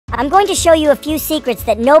I'm going to show you a few secrets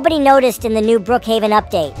that nobody noticed in the new Brookhaven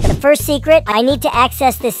update. The first secret, I need to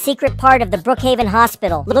access this secret part of the Brookhaven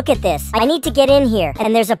hospital. Look at this. I need to get in here,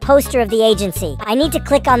 and there's a poster of the agency. I need to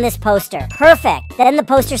click on this poster. Perfect. Then the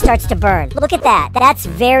poster starts to burn. Look at that. That's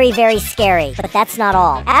very, very scary. But that's not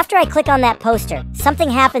all. After I click on that poster,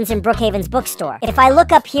 something happens in Brookhaven's bookstore. If I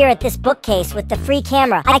look up here at this bookcase with the free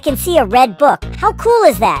camera, I can see a red book. How cool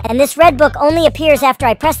is that? And this red book only appears after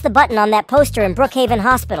I press the button on that poster in Brookhaven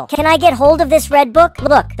Hospital. Can I get hold of this red book?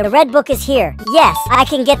 Look, the red book is here. Yes, I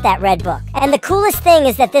can get that red book. And the coolest thing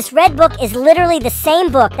is that this red book is literally the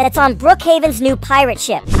same book that's on Brookhaven's new pirate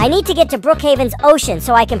ship. I need to get to Brookhaven's ocean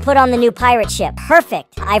so I can put on the new pirate ship.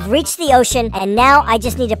 Perfect. I've reached the ocean, and now I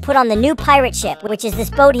just need to put on the new pirate ship, which is this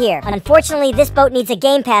boat here. Unfortunately, this boat needs a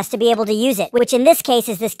game pass to be able to use it, which in this case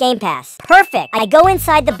is this game pass. Perfect. I go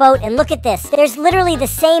inside the boat and look at this. There's literally the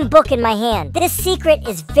same book in my hand. This secret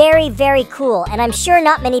is very, very cool, and I'm sure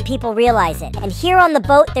not many people realize it. And here on the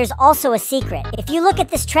boat, there's also a secret. If you look at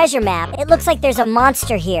this treasure map, it looks like there's a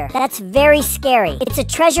monster here. That's very scary. It's a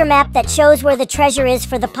treasure map that shows where the treasure is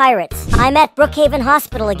for the pirates. I'm at Brookhaven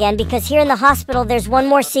Hospital again because here in the hospital, there's one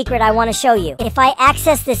more secret I want to show you. If I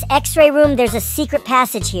access this x-ray room, there's a secret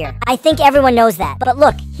passage here. I think everyone knows that. But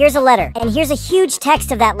look, here's a letter, and here's a huge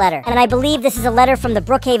text of that letter. And I believe this is a letter from the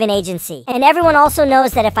Brookhaven agency. And everyone also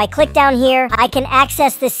knows that if I click down here, I can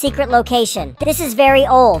access this secret location. This is very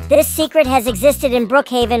old. This secret has existed in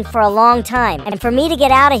Brookhaven for a long time. And for me to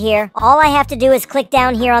get out of here, all I have to do is click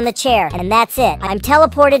down here on the chair, and that's it. I'm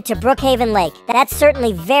teleported to Brookhaven Lake. That's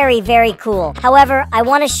certainly very, very cool. However, I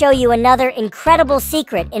want to show you another incredible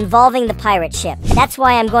secret involving the pirate ship. That's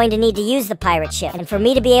why I'm going to need to use the pirate ship. And for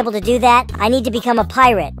me to be able to do that, I need to become a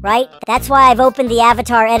pirate, right? That's why I've opened the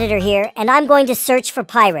avatar editor here, and I'm going to search for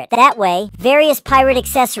pirate. That way, various pirate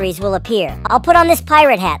accessories will appear. I'll put on this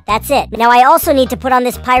pirate hat. That's it. Now I also need to put on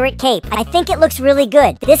this pirate cape. I think it looks really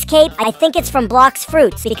good. This cape, I think it's from Blox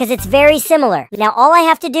Fruits because it's very similar. Now all I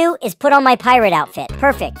have to do is put on my pirate outfit.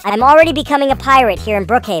 Perfect. I'm already becoming a pirate here in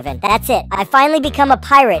Brookhaven. That's it. I finally become a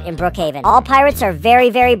pirate in Brookhaven. All pirates are very,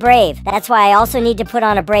 very brave. That's why I also need to put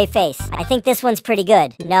on a brave face. I think this one's pretty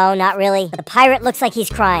good. No, not really. The pirate looks like he's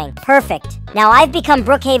crying. Perfect. Now I've become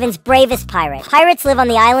Brookhaven's bravest pirate. Pirates live on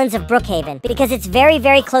the islands of Brookhaven because it's very,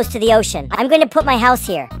 very close to the ocean. I'm going to put my house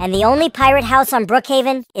here, and the only pirate house on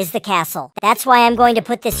Brookhaven is the castle. That's why I'm going to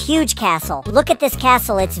put this huge castle. Look at this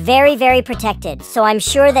castle. It's very, very protected, so I'm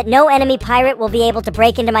sure that no enemy pirate will be able to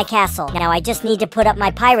break into my castle. Now I just need to put up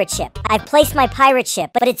my pirate ship. I've placed my pirate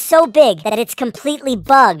ship, but it's so big that it's completely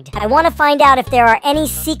bugged. I want to find out if there are any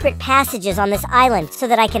secret passages on this island so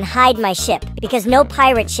that I can hide my ship, because no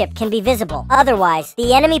pirate ship can be visible. Otherwise,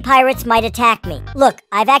 the enemy pirates might attack me. Look,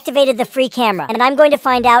 I've activated the free camera, and I'm going to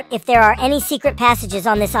find out if there are any secret passages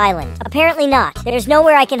on this island. Apparently not. There's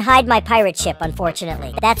nowhere I can hide my pirate ship,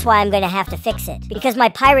 unfortunately. That's why I'm going to have to fix it, because my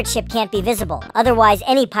pirate ship can't be visible. Otherwise,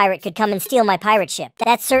 any pirate could come and steal my pirate ship.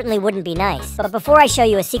 That certainly wouldn't be nice. But before I show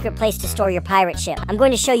you a secret place to store your pirate ship, I'm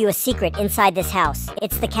going to show you a secret inside this house.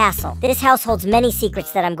 It's the castle. This house holds many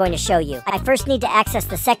secrets that I'm going to show you. I first need to access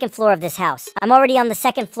the second floor of this house. I'm already on the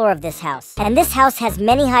second floor of this house. And this house has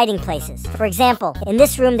many hiding places. For example, in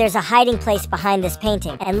this room there's a hiding place behind this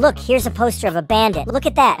painting. And look, here's a poster of a bandit. Look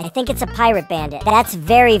at that. I think it's a pirate bandit. That's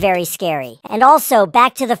very, very scary. And also,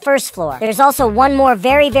 back to the first floor. There's also one more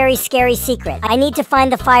very, very scary secret. I need to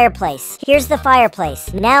find the fireplace. Here's the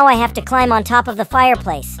fireplace. Now I have to climb on top of the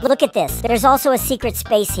fireplace. Look at this. There's also a secret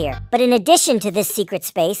space here. But in addition to this secret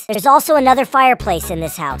space, there's also another fireplace in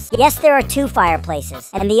this house. Yes, there are two fireplaces.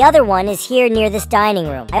 And the other one is here near this dining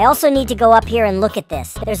room. I also need to go up here and look at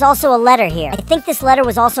this. There's also a letter here. I think this letter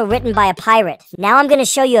was also written by a pirate. Now I'm going to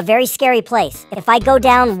show you a very scary place. If I go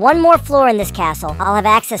down one more floor in this castle, I'll have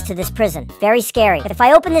access to this prison. Very scary. But if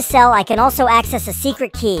I open this cell, I can also access a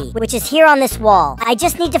secret key, which is here on this wall. I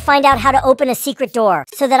just need to find out how to open a secret door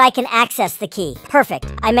so that I can access the key. Perfect.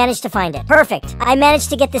 I managed to find it. Perfect. I managed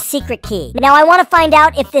to get the secret key. Now I want to find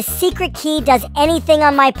out if this secret key does anything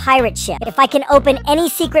on my pirate ship. If I can open any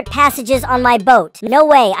secret passages on my boat. No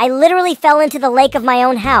way. I literally fell into the lake of my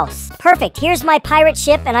own house. Perfect. Here's my pirate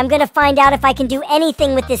ship, and I'm gonna find out if I can do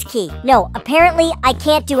anything with this key. No, apparently I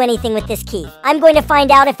can't do anything with this key. I'm going to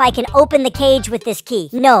find out if I can open the cage with this key.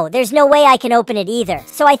 No, there's no way I can open it either.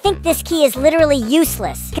 So I think this key is literally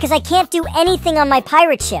useless, because I can't do anything on my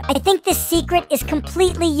pirate ship. I think this secret is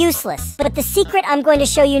completely useless. But the secret I'm going to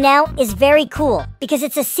show you now is very cool, because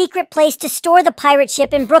it's a secret place to store the pirate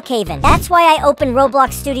ship in Brookhaven. That's why I opened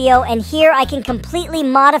Roblox Studio, and here I can completely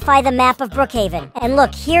modify the map of Brookhaven. And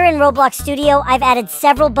look, here in Roblox Studio, I've added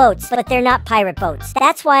several boats, but they're not pirate boats.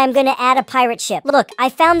 That's why I'm gonna add a pirate ship. Look, I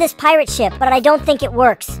found this pirate ship, but I don't don't think it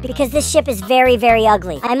works, because this ship is very, very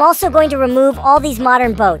ugly. I'm also going to remove all these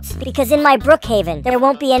modern boats, because in my Brookhaven, there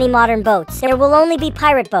won't be any modern boats. There will only be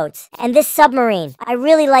pirate boats. And this submarine, I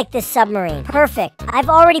really like this submarine. Perfect. I've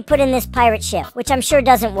already put in this pirate ship, which I'm sure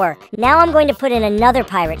doesn't work. Now I'm going to put in another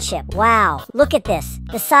pirate ship. Wow, look at this.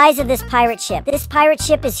 The size of this pirate ship. This pirate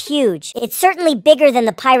ship is huge. It's certainly bigger than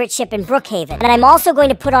the pirate ship in Brookhaven. And I'm also going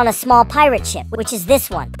to put on a small pirate ship, which is this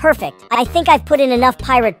one. Perfect. I think I've put in enough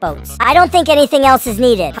pirate boats. I don't think anything else is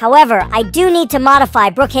needed. However, I do need to modify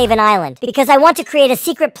Brookhaven Island, because I want to create a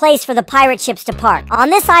secret place for the pirate ships to park. On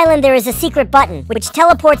this island, there is a secret button, which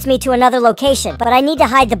teleports me to another location, but I need to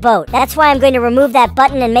hide the boat. That's why I'm going to remove that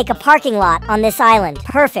button and make a parking lot on this island.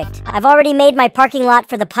 Perfect. I've already made my parking lot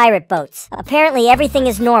for the pirate boats. Apparently, everything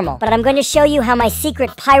is normal, but I'm going to show you how my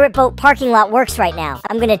secret pirate boat parking lot works right now.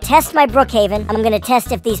 I'm going to test my Brookhaven. I'm going to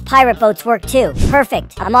test if these pirate boats work too.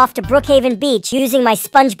 Perfect. I'm off to Brookhaven Beach using my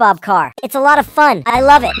SpongeBob car. It's a lot of fun. I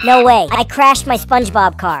love it. No way. I crashed my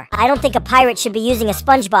SpongeBob car. I don't think a pirate should be using a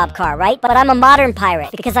SpongeBob car, right? But I'm a modern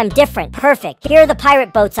pirate because I'm different. Perfect. Here are the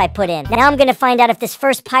pirate boats I put in. Now I'm going to find out if this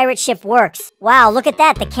first pirate ship works. Wow, look at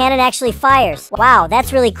that. The cannon actually fires. Wow,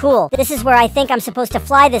 that's really cool. This is where I think I'm supposed to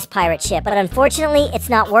fly this pirate ship, but unfortunately, it's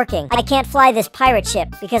not working. I can't fly this pirate ship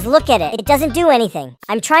because look at it. It doesn't do anything.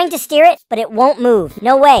 I'm trying to steer it, but it won't move.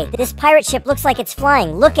 No way. This pirate ship looks like it's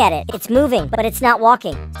flying. Look at it. It's moving, but it's not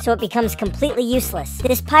walking, so it becomes completely useless.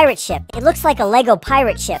 This pirate ship, it looks like a Lego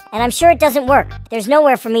pirate ship, and I'm sure it doesn't work. There's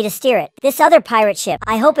nowhere for me to steer it. This other pirate ship,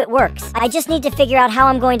 I hope it works. I just need to figure out how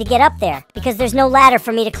I'm going to get up there, because there's no ladder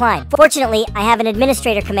for me to climb. Fortunately, I have an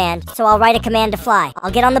administrator command, so I'll write a command to fly.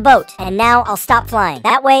 I'll get on the boat, and now I'll stop flying.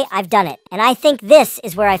 That way, I've done it. And I think this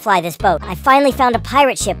is where I fly this boat. I finally found a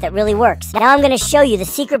pirate ship that really works. Now I'm going to show you the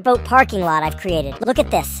secret boat parking lot I've created. Look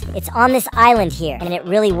at this. It's on this island here, and it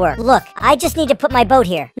really works. Look, I just need to put my boat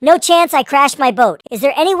here. No chance I crashed my boat. Is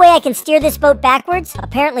there any way I can steer this boat backwards?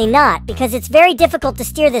 Apparently not, because it's very difficult to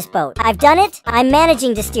steer this boat. I've done it. I'm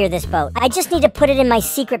managing to steer this boat. I just need to put it in my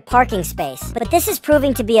secret parking space. But this is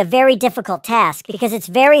proving to be a very difficult task, because it's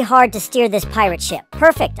very hard to steer this pirate ship.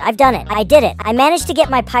 Perfect. I've done it. I did it. I managed to get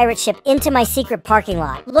my pirate ship into my secret parking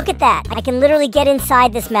lot. Look at that. I can literally get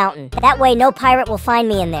inside this mountain. That way, no pirate will find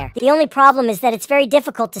me in there. The only problem is that it's very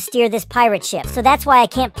difficult to steer this pirate ship, so that's why I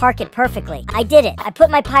can't park it perfectly. I did it. I put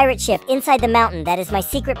my pirate ship inside the mountain that is my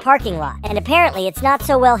secret parking lot. And apparently, it's not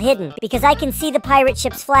so well hidden, because I can see the pirate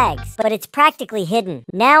ship's flags, but it's practically hidden.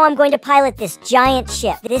 Now I'm going to pilot this giant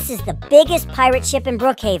ship. This is the biggest pirate ship in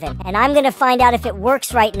Brookhaven, and I'm going to find out if it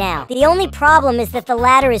works right now. The only problem is that the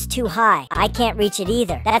ladder is too high. I can't reach it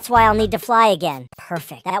either. That's why I'll need to fly again.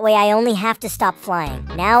 Perfect. That way I only have to stop flying.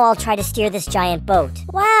 Now I'll try to steer this giant boat.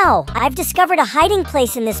 Wow! I've discovered a hiding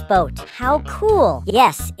place in this boat. How cool!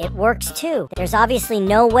 Yes, it works too. There's obviously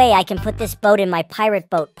no way I can put this boat in my pirate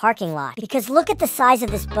boat parking lot, because look at the size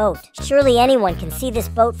of this boat. Surely anyone can see this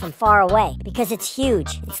boat from far away, because it's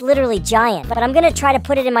huge. It's literally giant, but I'm gonna try to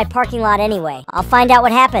put it in my parking lot anyway. I'll find out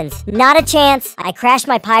what happens. Not a chance! I crashed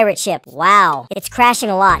my pirate ship. Wow, it's crashing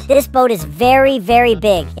a lot. This boat is very, very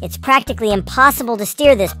big. It's practically impossible to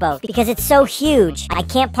steer this boat, because it's so huge. I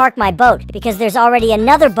can't park my boat, because there's already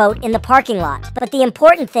another boat in the parking lot. But the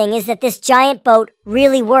important thing is that this giant boat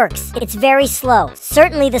really works. It's very slow.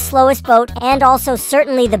 Certainly the slowest boat, and also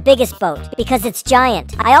certainly the biggest boat, because it's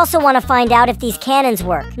giant. I also want to find out if these cannons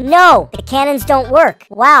work. No! The cannons don't work.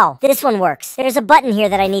 Wow, this one works. There's a button here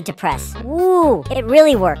that I need to press. Ooh, it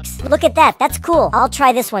really works. Look at that, that's cool. I'll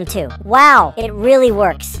try this one too. Wow, it really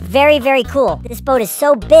works. Very, very cool. This boat is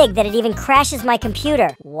so big that it even crashes my computer.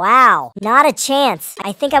 Wow, not a chance.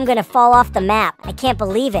 I think I'm gonna fall off the map. I can't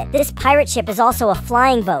believe it. This pirate ship is also a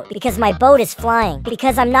flying boat, because my boat is flying,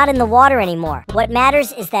 because I'm not in the water anymore. What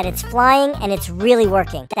matters is that it's flying and it's really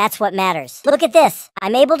working. That's what matters. Look at this.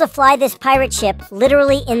 I'm able to fly this pirate ship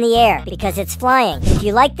literally in the air because it's flying. If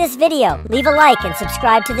you like this video, leave a like and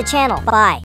subscribe to the channel. Bye.